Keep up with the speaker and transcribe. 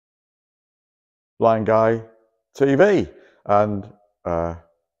Blind Guy TV, and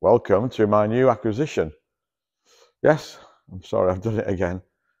welcome to my new acquisition. Yes, I'm sorry, I've done it again.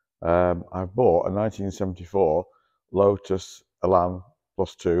 I've bought a 1974 Lotus Elan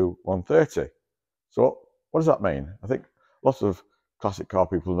Plus 2 130. So what does that mean? I think lots of classic car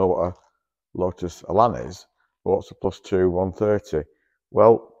people know what a Lotus Elan is, but what's a Plus 2 130?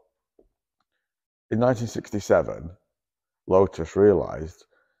 Well, in 1967, Lotus realised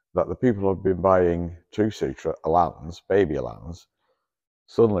that the people who had been buying two-seater Elans, baby Elans,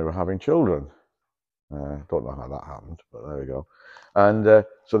 suddenly were having children. Don't know how that happened, but there we go. And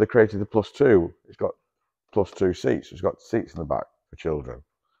so they created the Plus 2. It's got Plus 2 seats. It's got seats in the back for children.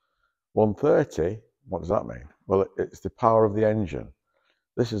 130, what does that mean? Well, it's the power of the engine.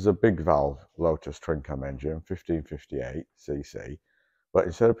 This is a big valve Lotus twin cam engine, 1558 cc. But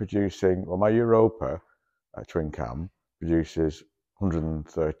instead of producing, well, my Europa twin cam produces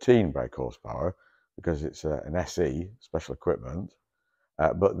 113 brake horsepower because it's an SE, special equipment.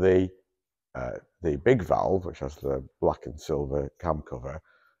 But the big valve, which has the black and silver cam cover,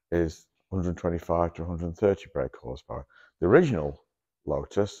 is 125 to 130 brake horsepower. The original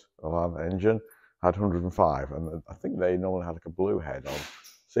Lotus Elan engine had 105, and I think they normally had like a blue head on.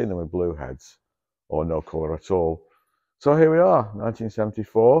 Seen them with blue heads or no colour at all. So here we are,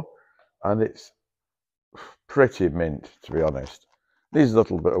 1974, and it's pretty mint, to be honest. Needs a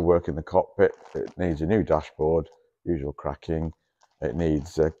little bit of work in the cockpit. It needs a new dashboard, usual cracking. It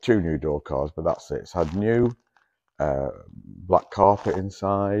needs 2 new door cards, but that's it. It's had new black carpet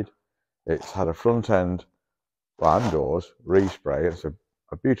inside. It's had a front end and doors respray. It's a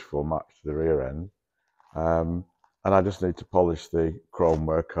beautiful match to the rear end. And I just need to polish the chrome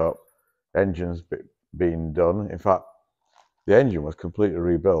work up. Engine's been done. In fact, the engine was completely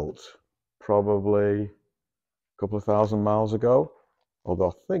rebuilt probably a couple of thousand miles ago, although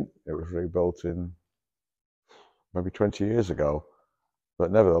I think it was rebuilt in maybe 20 years ago.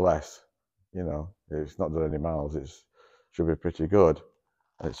 But nevertheless, you know, it's not done any miles. It should be pretty good.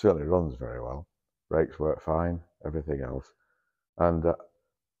 And it certainly runs very well. Brakes work fine, everything else. And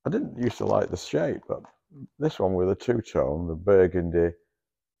I didn't used to like the shape, but this one with the two-tone, the burgundy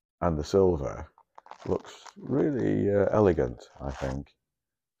and the silver, looks really elegant, I think.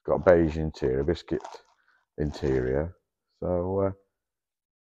 It's got a beige interior, biscuit interior. So,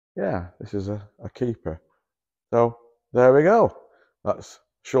 yeah, this is a keeper. So, there we go. That's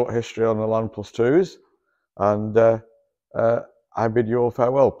short history on the Elan Plus 2s. And I bid you all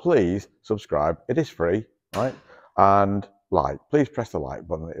farewell. Please subscribe. It is free, right? And like. Please press the like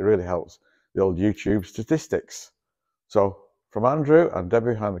button. It really helps the old YouTube statistics. So, from Andrew and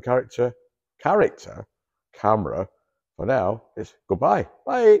Debbie behind the camera, for now, it's goodbye.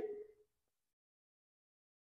 Bye.